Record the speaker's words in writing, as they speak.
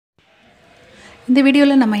இந்த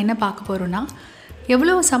வீடியோவில் நம்ம என்ன பார்க்க போகிறோம்னா,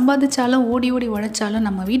 எவ்வளோ சம்பாதிச்சாலும் ஓடி ஓடி உழைச்சாலும்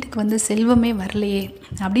நம்ம வீட்டுக்கு வந்து செல்வமே வரலையே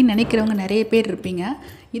அப்படின்னு நினைக்கிறவங்க நிறைய பேர் இருப்பீங்க.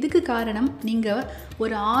 இதுக்கு காரணம் நீங்கள்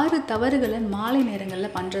ஒரு 6 தவறுகளை மாலை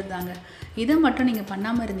நேரங்களில் பண்ணுறது தாங்க. இதை மட்டும் நீங்கள்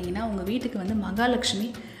பண்ணாமல் இருந்தீங்கன்னா உங்கள் வீட்டுக்கு வந்து மகாலட்சுமி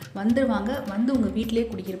வந்துடுவாங்க, வந்து உங்கள் வீட்டிலே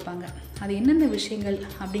குடியிருப்பாங்க. அது என்னென்ன விஷயங்கள்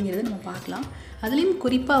அப்படிங்கிறத நம்ம பார்க்கலாம். அதுலேயும்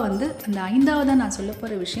குறிப்பாக வந்து அந்த 5ஆவதாக நான் சொல்ல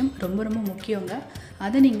போகிற விஷயம் ரொம்ப ரொம்ப முக்கியங்க.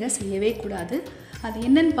 அதை நீங்கள் செய்யவே கூடாது. அது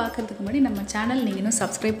என்னென்னு பார்க்குறதுக்கு முன்னாடி நம்ம சேனல் நீங்கள் இன்னும்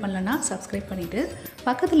சப்ஸ்கிரைப் பண்ணலன்னா சப்ஸ்கிரைப் பண்ணிவிட்டு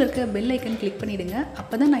பக்கத்தில் இருக்க பெல் ஐக்கன் கிளிக் பண்ணிவிடுங்க.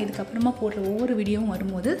 அப்போ தான் நான் இதுக்கப்புறமா போடுற ஒவ்வொரு வீடியோவும்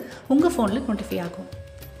வரும்போது உங்கள் ஃபோனில் நோட்டிஃபை ஆகும்.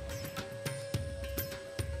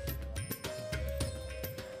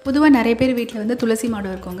 பொதுவாக நிறைய பேர் வீட்டில் வந்து துளசி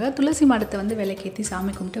மாடம் இருக்கவங்க துளசி மாடத்தை வந்து விளக்கேற்றி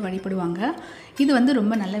சாமி கும்பிட்டு வழிபடுவாங்க. இது வந்து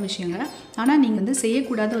ரொம்ப நல்ல விஷயங்க. ஆனால் நீங்கள் வந்து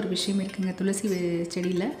செய்யக்கூடாத ஒரு விஷயம் இருக்குங்க துளசி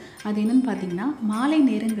செடியில். அது என்னென்னு பார்த்தீங்கன்னா, மாலை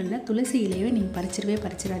நேரங்களில் துளசி இலையை நீங்கள்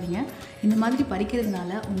பறிச்சிடாதீங்க. இந்த மாதிரி பறிக்கிறதுனால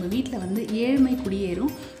உங்கள் வீட்டில் வந்து ஏழ்மை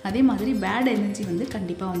குடியேறும். அதே மாதிரி பேட் எனர்ஜி வந்து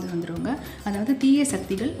கண்டிப்பாக வந்துருங்க. அதாவது தீய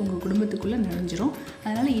சக்திகள் உங்கள் குடும்பத்துக்குள்ளே நுழைஞ்சிரும்.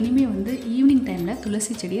 அதனால் இனிமேல் வந்து ஈவினிங் டைமில்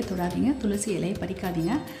துளசி செடியை தொடாதீங்க, துளசி இலையை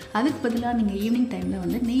பறிக்காதீங்க. அதுக்கு பதிலாக நீங்கள் ஈவினிங் டைமில்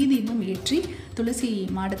வந்து நெய் தீபம் ஏற்றி துளசி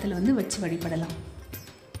மாடத்தில் வந்து வச்சு வழிபடலாம்.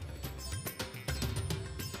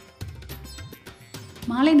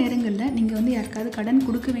 மாலை நேரங்களில் நீங்கள் வந்து யாருக்காவது கடன்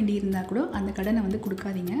கொடுக்க வேண்டியிருந்தால் கூட அந்த கடனை வந்து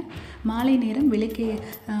கொடுக்காதீங்க. மாலை நேரம் விளக்கு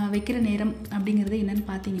வைக்கிற நேரம் அப்படிங்கிறது என்னென்னு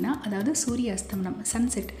பார்த்தீங்கன்னா, அதாவது சூரிய அஸ்தமனம்,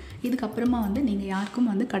 சன்செட். இதுக்கப்புறமா வந்து நீங்கள் யாருக்கும்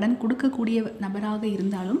வந்து கடன் கொடுக்கக்கூடிய நபராக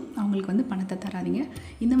இருந்தாலும் அவங்களுக்கு வந்து பணத்தை தராதிங்க.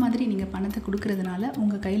 இந்த மாதிரி நீங்கள் பணத்தை கொடுக்கறதுனால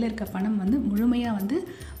உங்கள் கையில் இருக்க பணம் வந்து முழுமையாக வந்து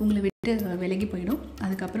உங்களை விட்டு விலகி போயிடும்.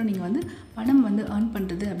 அதுக்கப்புறம் நீங்கள் வந்து பணம் வந்து ஏர்ன்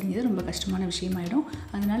பண்ணுறது அப்படிங்கிறது ரொம்ப கஷ்டமான விஷயமாயிடும்.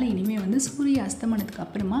 அதனால் இனிமேல் வந்து சூரிய அஸ்தமனத்துக்கு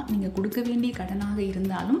அப்புறமா நீங்கள் கொடுக்க வேண்டிய கடனாக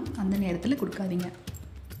இருந்தாலும் அந்த நேரத்தில் கொடுக்காதீங்க.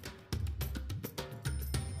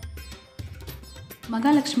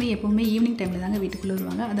 மகாலட்சுமி எப்போவுமே ஈவினிங் டைமில் தாங்க வீட்டுக்குள்ளே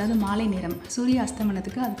வருவாங்க. அதாவது மாலை நேரம் சூரிய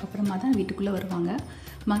அஸ்தமனத்துக்கு அதுக்கப்புறமா தான் வீட்டுக்குள்ளே வருவாங்க.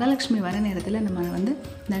 மகாலட்சுமி வர நேரத்தில் நம்ம வந்து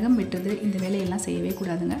நகம் வெட்டுறது இந்த வேலையெல்லாம் செய்யவே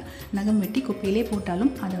கூடாதுங்க. நகம் வெட்டி குப்பையிலே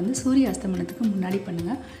போட்டாலும் அதை வந்து சூரிய அஸ்தமனத்துக்கு முன்னாடி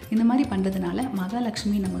பண்ணுங்கள். இந்த மாதிரி பண்ணுறதுனால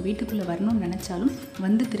மகாலட்சுமி நம்ம வீட்டுக்குள்ளே வரணும்னு நினச்சாலும்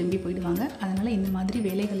வந்து திரும்பி போயிடுவாங்க. அதனால் இந்த மாதிரி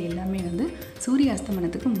வேலைகள் எல்லாமே வந்து சூரிய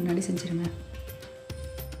அஸ்தமனத்துக்கு முன்னாடி செஞ்சுருங்க.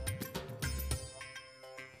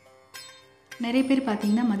 நிறைய பேர்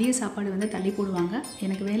பார்த்திங்கன்னா மதிய சாப்பாடு வந்து தள்ளி போடுவாங்க.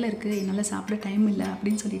 எனக்கு வேலை இருக்குது, என்னால் சாப்பிட டைம் இல்லை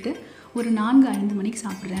அப்படின்னு சொல்லிட்டு ஒரு 4-5 மணிக்கு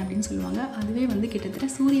சாப்பிட்றேன் அப்படின்னு சொல்லுவாங்க. அதுவே வந்து கிட்டத்தட்ட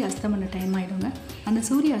சூரிய அஸ்தமன டைம் ஆகிடுங்க. அந்த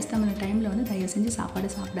சூரிய அஸ்தமன டைமில் வந்து தயவு செஞ்சு சாப்பாடு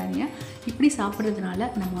சாப்பிடாதீங்க. இப்படி சாப்பிட்றதுனால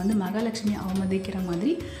நம்ம வந்து மகாலட்சுமி அவமதிக்கிற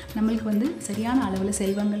மாதிரி நம்மளுக்கு வந்து சரியான அளவில்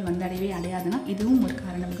செல்வங்கள் வந்து அடையாதுன்னா இதுவும் ஒரு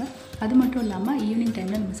காரணங்க. அது மட்டும் இல்லாமல் ஈவினிங்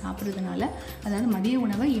டைமில் நம்ம சாப்பிட்றதுனால, அதாவது மதிய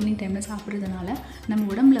உணவை ஈவினிங் டைமில் சாப்பிட்றதுனால நம்ம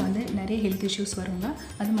உடம்புல வந்து நிறைய ஹெல்த் இஷ்யூஸ் வருங்க.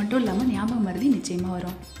 அது மட்டும் இல்லாமல் ஞாபகம் மறதி நிச்சயமாக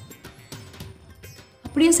வரும்.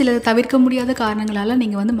 அப்படியே சில தவிர்க்க முடியாத காரணங்களால்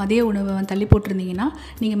நீங்கள் வந்து மதிய உணவை தள்ளி போட்டிருந்தீங்கன்னா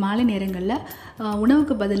நீங்கள் மாலை நேரங்களில்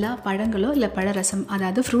உணவுக்கு பதிலாக பழங்களோ இல்லை பழரசம்,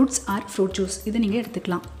 அதாவது ஃப்ரூட்ஸ் ஆர் ஃப்ரூட் ஜூஸ் இதை நீங்கள்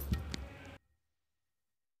எடுத்துக்கலாம்.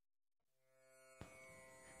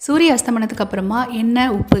 சூரிய அஸ்தமனத்துக்கு அப்புறமா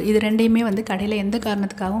எண்ணெய், உப்பு இது ரெண்டையுமே வந்து கடையில் எந்த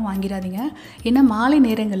காரணத்துக்காகவும் வாங்கிடாதீங்க. ஏன்னா மாலை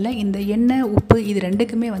நேரங்களில் இந்த எண்ணெய், உப்பு இது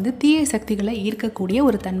ரெண்டுக்குமே வந்து தீய சக்திகளை ஈர்க்கக்கூடிய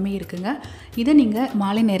ஒரு தன்மை இருக்குங்க. இதை நீங்கள்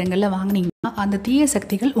மாலை நேரங்களில் வாங்கினீங்கன்னா அந்த தீய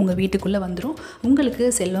சக்திகள் உங்கள் வீட்டுக்குள்ளே வந்துடும். உங்களுக்கு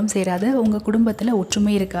செல்வம் சேராது, உங்கள் குடும்பத்தில்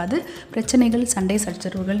ஒற்றுமை இருக்காது, பிரச்சனைகள், சண்டை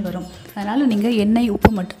சச்சரவுகள் வரும். அதனால் நீங்கள் எண்ணெய்,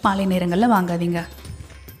 உப்பு மட்டும் மாலை நேரங்களில் வாங்காதீங்க.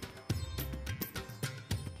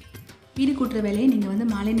 வீடு கூட்டுற வேலையை நீங்கள் வந்து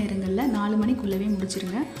மாலை நேரங்களில் 4 மணிக்குள்ளவே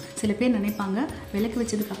முடிச்சிருங்க. சில பேர் நினைப்பாங்க விளக்கு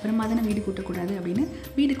வச்சதுக்கு அப்புறமா தானே வீடு கூட்டக்கூடாது அப்படின்னு.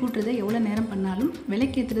 வீடு கூட்டுறதை எவ்வளோ நேரம் பண்ணாலும்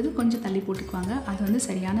விளக்கேற்றுறது கொஞ்சம் தள்ளி போட்டுக்குவாங்க. அது வந்து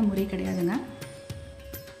சரியான முறை கிடையாதுங்க.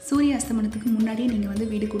 சூரிய அஸ்தமனத்துக்கு முன்னாடியே நீங்கள் வந்து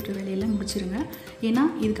வீடு கூட்டுற வேலையெல்லாம் முடிச்சிருங்க. ஏன்னா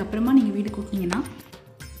இதுக்கப்புறமா நீங்கள் வீடு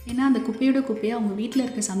கூட்டினீங்கன்னா அந்த குப்பையாக அவங்க வீட்டில்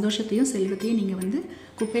இருக்க சந்தோஷத்தையும் செல்வத்தையும் நீங்கள் வந்து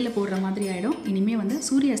குப்பையில் போடுற மாதிரி ஆகிடும். இனிமேல் வந்து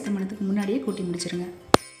சூரிய அஸ்தமனத்துக்கு முன்னாடியே கூட்டி முடிச்சிருங்க.